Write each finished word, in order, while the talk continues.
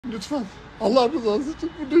Lütfen. Allah rızası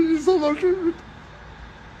için burada insanlar görmüyor.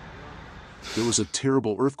 There was a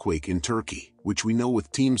terrible earthquake in Turkey, which we know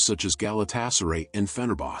with teams such as Galatasaray and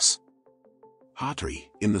Fenerbahçe. Hatay,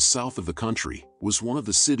 in the south of the country, was one of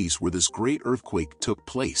the cities where this great earthquake took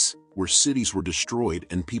place, where cities were destroyed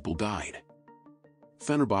and people died.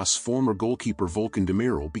 Fenerbahçe's former goalkeeper Volkan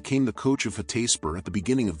Demirel became the coach of Hatayspor at the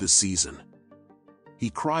beginning of this season. He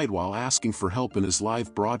cried while asking for help in his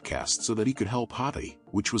live broadcast so that he could help Hatay,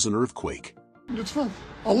 which was an earthquake. Lütfen.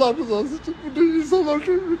 Allah rızası için burada insanlar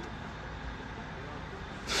görmüyor.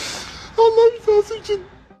 Allah rızası için.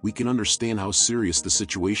 We can understand how serious the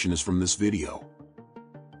situation is from this video.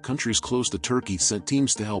 Countries close to Turkey sent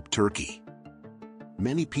teams to help Turkey.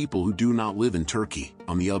 Many people who do not live in Turkey,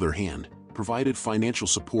 on the other hand, provided financial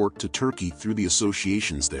support to Turkey through the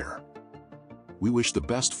associations there. We wish the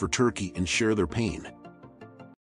best for Turkey and share their pain.